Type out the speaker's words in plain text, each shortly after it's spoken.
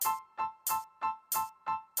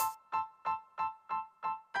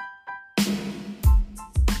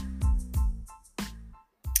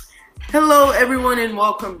Hello, everyone, and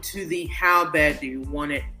welcome to the How Bad Do You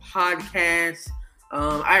Want It podcast.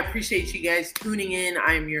 I appreciate you guys tuning in.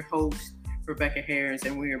 I am your host, Rebecca Harris,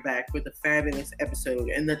 and we are back with a fabulous episode.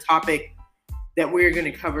 And the topic that we're going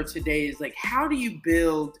to cover today is how do you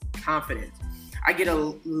build confidence? I get a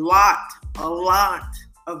lot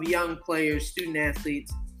of young players, student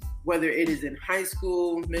athletes, whether it is in high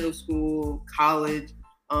school, middle school, college,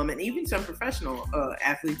 and even some professional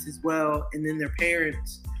athletes as well, and then their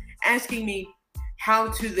parents asking me, how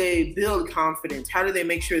do they build confidence? How do they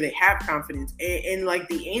make sure they have confidence? And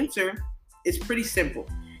the answer is pretty simple.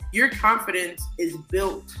 Your confidence is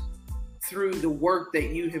built through the work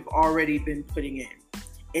that you have already been putting in.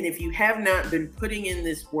 And if you have not been putting in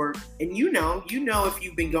this work, and you know if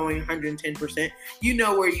you've been going 110%, you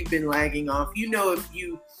know where you've been lagging off, you know if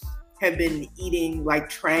you have been eating like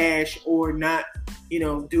trash or not,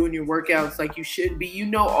 doing your workouts like you should be,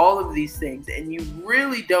 all of these things, and you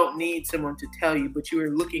really don't need someone to tell you, but you are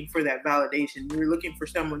looking for that validation. You're looking for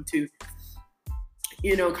someone to,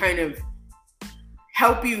 kind of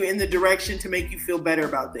help you in the direction to make you feel better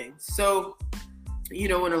about things. So,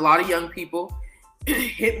 when a lot of young people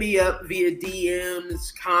hit me up via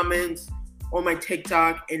DMs, comments on my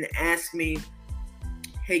TikTok and ask me,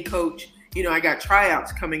 hey coach, I got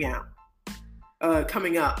tryouts coming up. I'm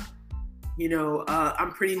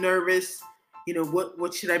pretty nervous.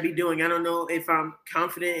 What should I be doing? I don't know if I'm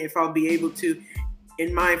confident, if I'll be able to.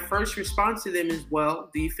 And my first response to them is, well,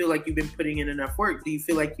 do you feel like you've been putting in enough work? Do you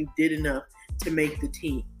feel like you did enough to make the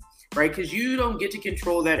team? Right? Because you don't get to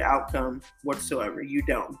control that outcome whatsoever. You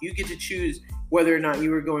don't. You get to choose whether or not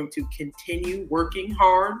you are going to continue working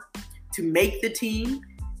hard to make the team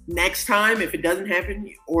next time if it doesn't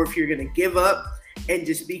happen, or if you're going to give up and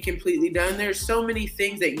just be completely done. There's so many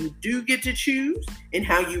things that you do get to choose in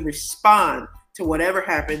how you respond to whatever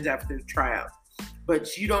happens after the tryouts.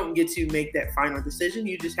 But you don't get to make that final decision.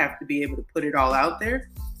 You just have to be able to put it all out there,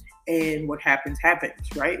 and what happens,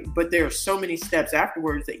 right? But there are so many steps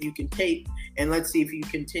afterwards that you can take, and let's see if you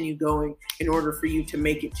continue going in order for you to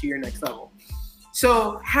make it to your next level.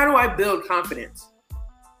 So how do I build confidence?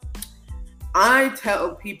 I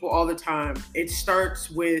tell people all the time, it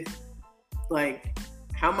starts with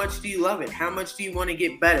how much do you love it? How much do you want to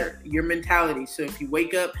get better? Your mentality. So if you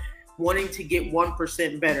wake up wanting to get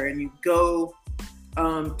 1% better and you go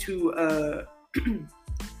to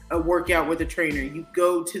a workout with a trainer, you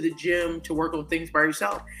go to the gym to work on things by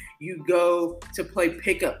yourself, you go to play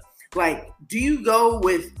pickup. Do you go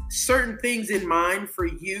with certain things in mind for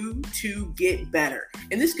you to get better?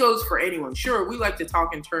 And this goes for anyone. Sure, we like to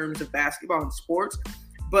talk in terms of basketball and sports,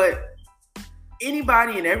 but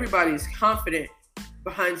anybody and everybody is confident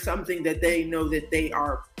behind something that they know that they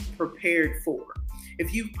are prepared for.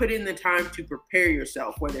 If you've put in the time to prepare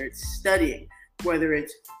yourself, whether it's studying, whether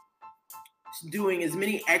it's doing as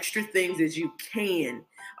many extra things as you can,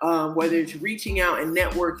 whether it's reaching out and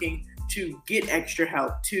networking to get extra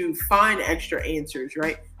help, to find extra answers,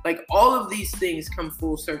 right? All of these things come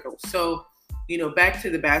full circle. So, back to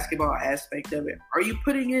the basketball aspect of it. Are you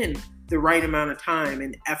putting in the right amount of time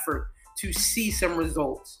and effort to see some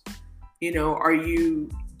results? Are you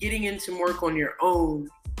getting in some work on your own?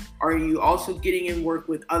 Are you also getting in work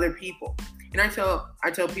with other people? And I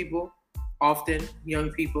tell people often,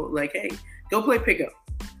 young people, hey, go play pickup,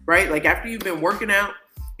 right? After you've been working out,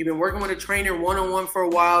 you've been working with a trainer one-on-one for a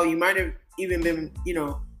while. You might have even been,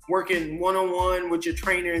 working one-on-one with your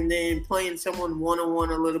trainer and then playing someone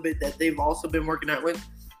one-on-one a little bit that they've also been working out with.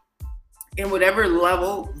 And whatever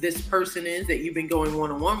level this person is that you've been going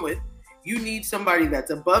one-on-one with, you need somebody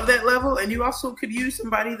that's above that level, and you also could use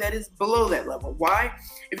somebody that is below that level. Why?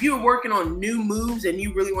 If you are working on new moves and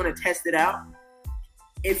you really want to test it out,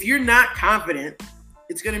 if you're not confident,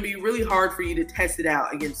 it's going to be really hard for you to test it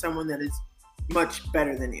out against someone that is much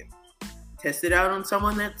better than you. Test it out on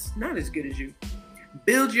someone that's not as good as you.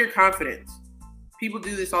 Build your confidence. People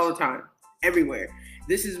do this all the time, everywhere.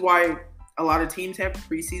 This is why a lot of teams have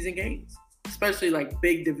preseason games, especially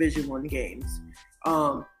big Division I games.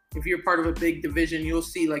 If you're part of a big division, you'll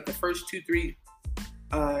see the first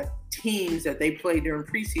 2-3 teams that they play during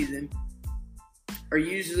preseason are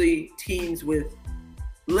usually teams with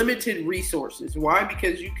limited resources. Why?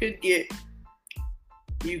 Because you could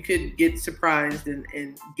get surprised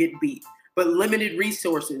and get beat. But limited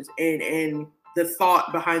resources and the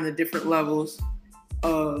thought behind the different levels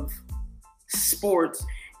of sports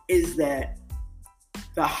is that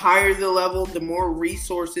the higher the level, the more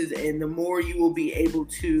resources and the more you will be able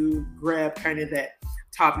to grab kind of that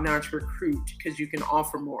top-notch recruit because you can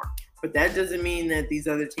offer more. But that doesn't mean that these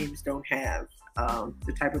other teams don't have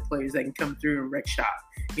the type of players that can come through and wreck shop.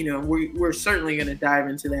 We're certainly going to dive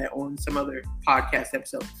into that on some other podcast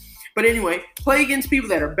episode. But anyway, play against people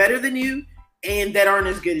that are better than you and that aren't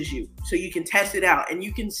as good as you. So you can test it out and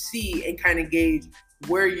you can see and kind of gauge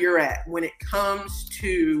where you're at when it comes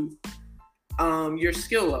to your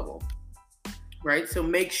skill level, right? So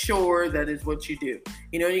make sure that is what you do.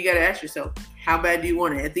 You got to ask yourself, how bad do you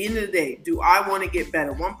want it? At the end of the day, do I want to get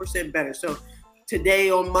better, 1% better? So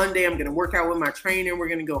today on Monday, I'm going to work out with my trainer. We're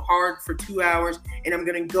going to go hard for 2 hours, and I'm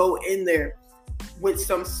going to go in there with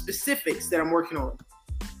some specifics that I'm working on.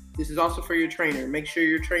 This is also for your trainer. Make sure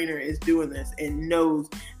your trainer is doing this and knows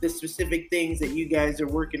the specific things that you guys are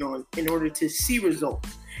working on in order to see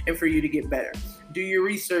results and for you to get better. Do your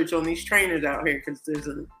research on these trainers out here, because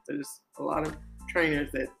there's a lot of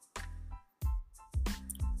trainers that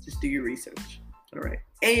just do your research. All right.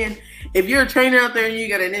 And if you're a trainer out there and you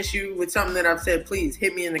got an issue with something that I've said, please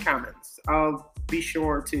hit me in the comments. I'll be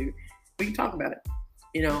sure we can talk about it.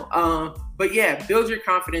 But yeah, build your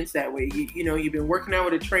confidence that way. You've been working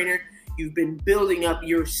out with a trainer. You've been building up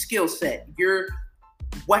your skill set, your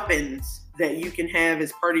weapons that you can have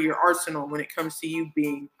as part of your arsenal when it comes to you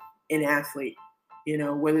being an athlete.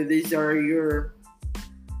 Whether these are your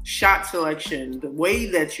shot selection, the way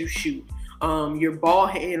that you shoot, your ball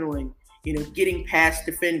handling, getting past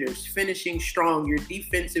defenders, finishing strong, your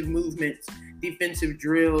defensive movements, defensive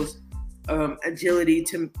drills, agility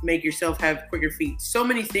to make yourself have quicker feet. So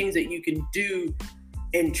many things that you can do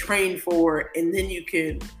and train for, and then you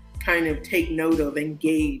can kind of take note of and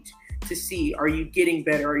gauge to see, are you getting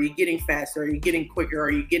better? Are you getting faster? Are you getting quicker?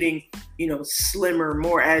 Are you getting, slimmer,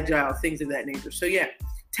 more agile, things of that nature? So yeah,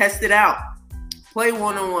 test it out. Play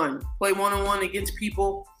one-on-one. Play one-on-one against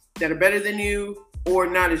people that are better than you or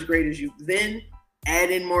not as great as you. Then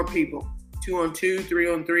add in more people. 2-on-2,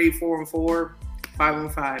 3-on-3, 4-on-4,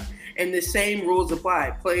 5-on-5. And the same rules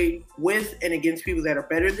apply. Play with and against people that are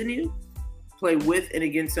better than you. Play with and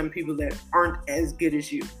against some people that aren't as good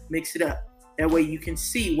as you. Mix it up. That way you can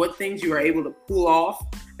see what things you are able to pull off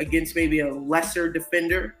against maybe a lesser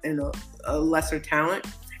defender and a lesser talent.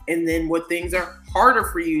 And then what things are harder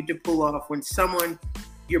for you to pull off when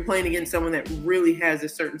you're playing against someone that really has a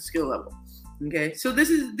certain skill level. Okay, so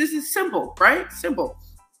this is simple, right? Simple.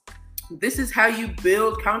 This is how you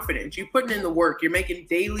build confidence. You're putting in the work. You're making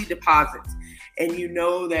daily deposits. And you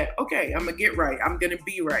know that, okay, I'm going to get right. I'm going to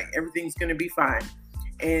be right. Everything's going to be fine.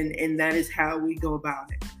 And that is how we go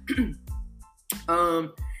about it. A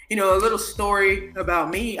little story about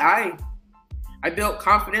me. I built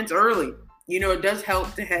confidence early. It does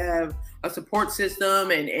help to have a support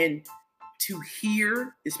system and to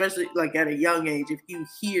hear, especially like at a young age, if you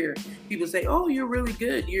hear people say, oh, you're really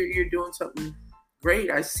good. You're doing something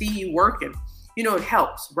great. I see you working. It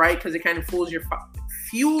helps, right? Because it kind of fuels your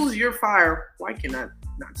fire. Why can I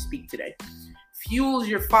not speak today? Fuels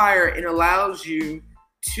your fire and allows you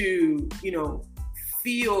to,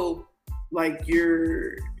 feel like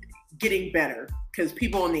you're getting better, because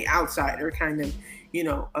people on the outside are kind of,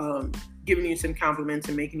 giving you some compliments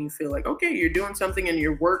and making you feel like, okay, you're doing something and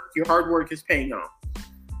your hard work is paying off.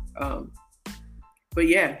 But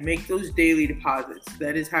yeah, make those daily deposits.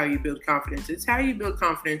 That is how you build confidence. It's how you build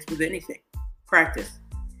confidence with anything. Practice.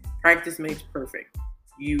 Practice makes perfect.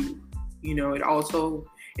 It also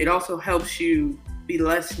helps you be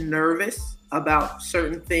less nervous about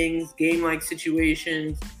certain things, game-like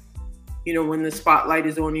situations, when the spotlight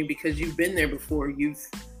is on you, because you've been there before.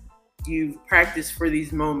 You've practiced for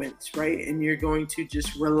these moments, right? And you're going to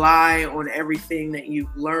just rely on everything that you've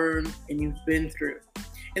learned and you've been through.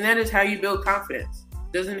 And that is how you build confidence.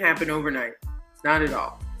 It doesn't happen overnight. Not at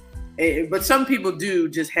all. But some people do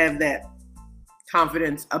just have that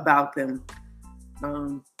confidence about them.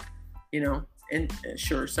 And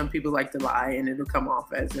sure, some people like to lie and it'll come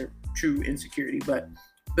off as a true insecurity. But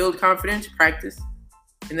build confidence, practice,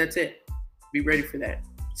 and that's it. Be ready for that.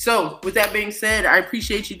 So with that being said, I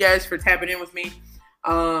appreciate you guys for tapping in with me.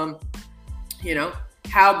 How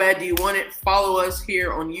bad do you want it? Follow us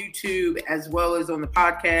here on YouTube as well as on the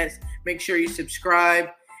podcast. Make sure you subscribe.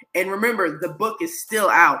 And remember, the book is still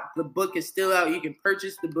out. The book is still out. You can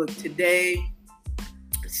purchase the book today.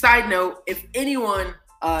 Side note, if anyone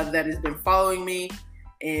that has been following me,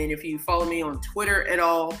 and if you follow me on Twitter at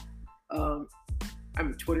all,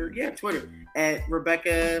 Twitter at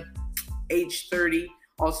Rebecca H30.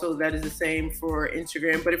 Also, that is the same for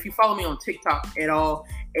Instagram. But if you follow me on TikTok at all,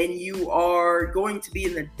 and you are going to be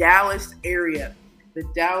in the Dallas area,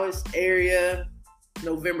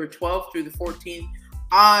 November 12th through the 14th,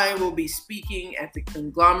 I will be speaking at the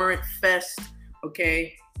Conglomerate Fest.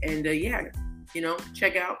 Okay. And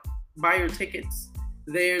check out buy your tickets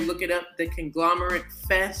there. Look it up, the Conglomerate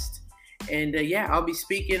Fest. And I'll be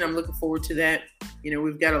speaking. I'm looking forward to that.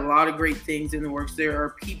 We've got a lot of great things in the works. There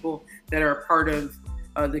are people that are a part of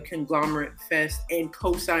the Conglomerate Fest and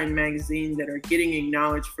Cosign Magazine that are getting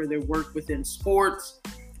acknowledged for their work within sports,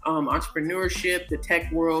 entrepreneurship, the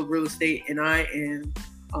tech world, real estate. And I am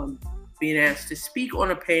being asked to speak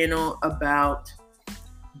on a panel about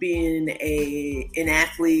being an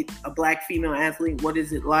athlete, a Black female athlete. What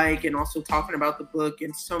is it like? And also talking about the book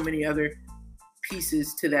and so many other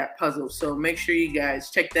pieces to that puzzle. So make sure you guys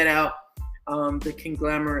check that out, the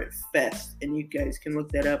Conglomerate Fest, and you guys can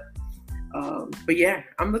look that up.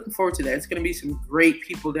 I'm looking forward to that. It's going to be some great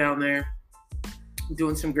people down there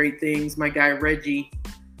doing some great things. My guy Reggie,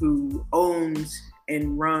 who owns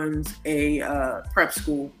and runs a prep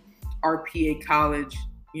school, RPA College,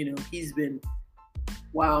 he's been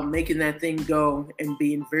making that thing go and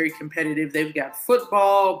being very competitive. They've got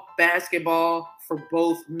football, basketball for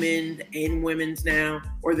both men and women's now,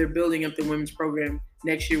 or they're building up the women's program.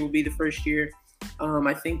 Next year will be the first year.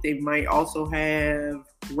 I think they might also have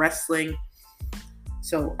wrestling.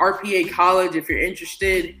 So RPA College, if you're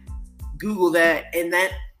interested, Google that. And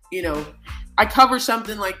that, I cover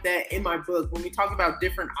something like that in my book. When we talk about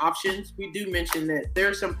different options, we do mention that there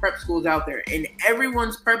are some prep schools out there, and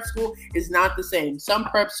everyone's prep school is not the same. Some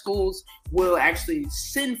prep schools will actually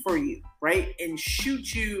send for you, right, and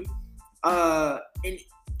shoot you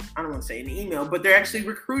I don't want to say an email, but they're actually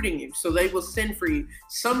recruiting you. So they will send for you.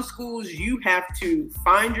 Some schools you have to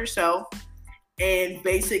find yourself, and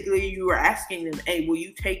basically you are asking them, hey, will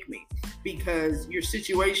you take me? Because your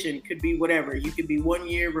situation could be whatever. You could be 1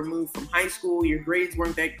 year removed from high school. Your grades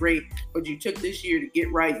weren't that great, but you took this year to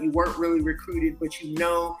get right. You weren't really recruited, but in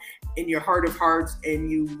your heart of hearts,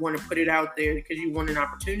 and you want to put it out there because you want an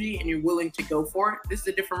opportunity and you're willing to go for it. This is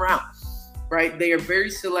a different route, right? They are very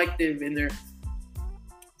selective in their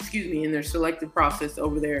selective process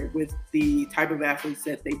over there with the type of athletes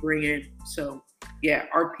that they bring in. So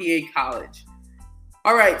RPA College.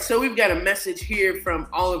 All right, so we've got a message here from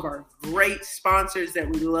all of our great sponsors that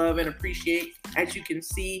we love and appreciate. As you can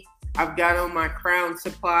see, I've got on my Crown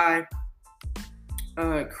Supply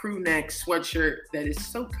crew neck sweatshirt that is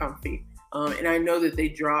so comfy. And I know that they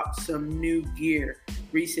dropped some new gear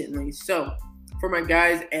recently. So for my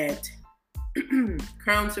guys at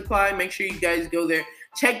Crown Supply, make sure you guys go there.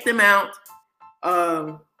 Check them out.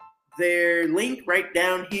 Their link right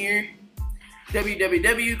down here,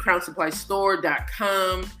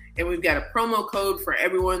 www.crownsupply.store.com. And we've got a promo code for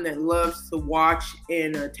everyone that loves to watch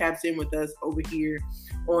and taps in with us over here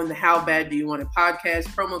on the How Bad Do You Want It podcast.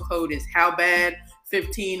 Promo code is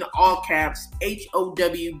HowBad15, all caps,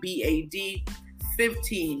 HOWBAD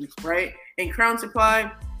 15, right? And Crown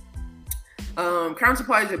Supply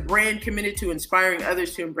is a brand committed to inspiring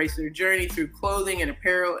others to embrace their journey through clothing and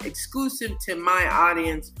apparel exclusive to my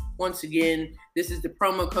audience. Once again, this is the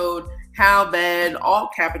promo code HowBad, all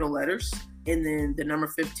capital letters, and then the number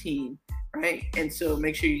 15, right? And so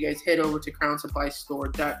make sure you guys head over to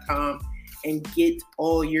crownsupply.store.com and get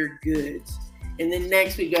all your goods. And then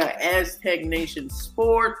next we got Aztec Nation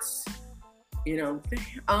Sports. We've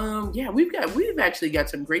actually got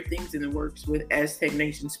some great things in the works with Aztec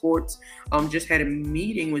Nation Sports. Just had a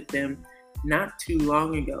meeting with them not too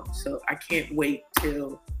long ago. So I can't wait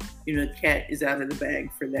till, the cat is out of the bag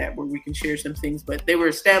for that, where we can share some things. But they were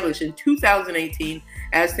established in 2018.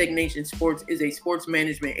 Aztec Nation Sports is a sports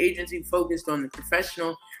management agency focused on the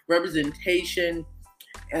professional representation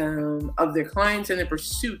of their clients and the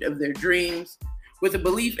pursuit of their dreams. With a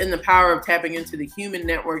belief in the power of tapping into the human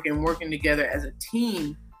network and working together as a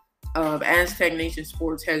team, Aztec Nation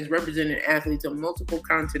Sports has represented athletes on multiple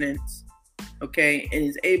continents, and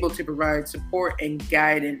is able to provide support and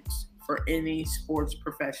guidance for any sports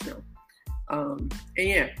professional. I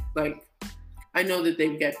know that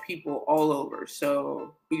they've got people all over.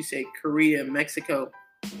 So we say Korea, Mexico,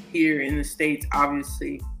 here in the States,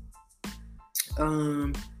 obviously,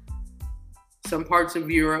 some parts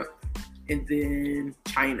of Europe, and then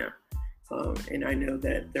China. And I know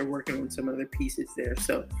that they're working on some other pieces there.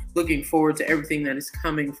 So looking forward to everything that is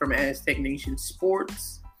coming from Aztec Nation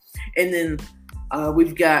Sports. And then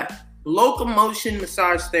we've got Locomotion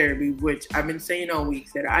Massage Therapy, which I've been saying all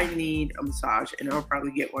week that I need a massage, and I'll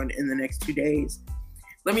probably get one in the next 2 days.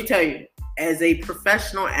 Let me tell you, as a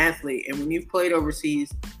professional athlete, and when you've played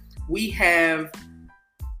overseas, we have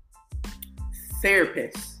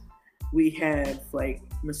therapists. We have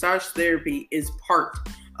massage therapy is part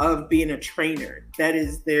of being a trainer. That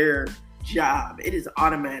is their job. It is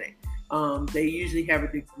automatic. They usually have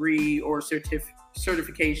a degree or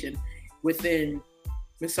certification within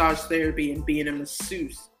massage therapy and being a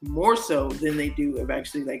masseuse more so than they do of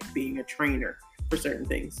actually like being a trainer for certain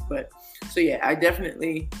things. But so yeah, I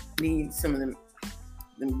definitely need some of them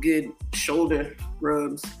good shoulder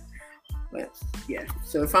rubs. But yeah,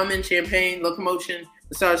 so if I'm in Champaign, Locomotion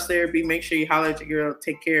Massage Therapy, make sure you holler at your girl,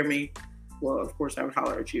 take care of me. Well, of course, I would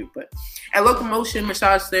holler at you. But at Locomotion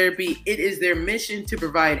Massage Therapy, it is their mission to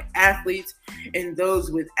provide athletes and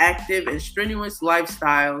those with active and strenuous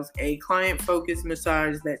lifestyles a client-focused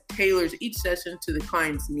massage that tailors each session to the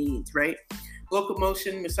client's needs, right?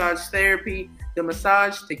 Locomotion Massage Therapy, the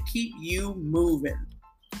massage to keep you moving.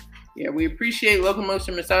 Yeah, we appreciate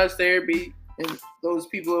Locomotion Massage Therapy and those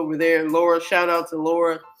people over there. Laura, shout out to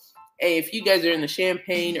Laura. Hey, if you guys are in the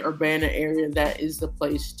Champaign-Urbana area, that is the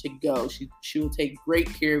place to go. She will take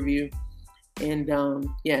great care of you. And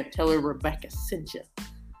yeah, tell her Rebecca sent you.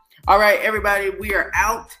 All right, everybody, we are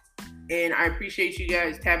out. And I appreciate you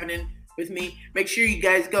guys tapping in with me. Make sure you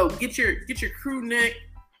guys go get your crew neck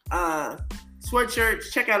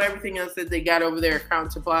sweatshirts. Check out everything else that they got over there at Crown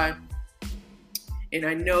Supply. And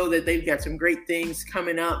I know that they've got some great things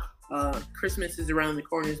coming up. Christmas is around the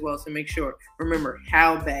corner as well, so make sure. Remember,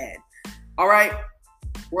 how bad. All right,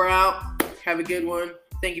 we're out. Have a good one.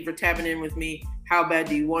 Thank you for tapping in with me. How bad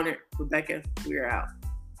do you want it? Rebecca, we're out.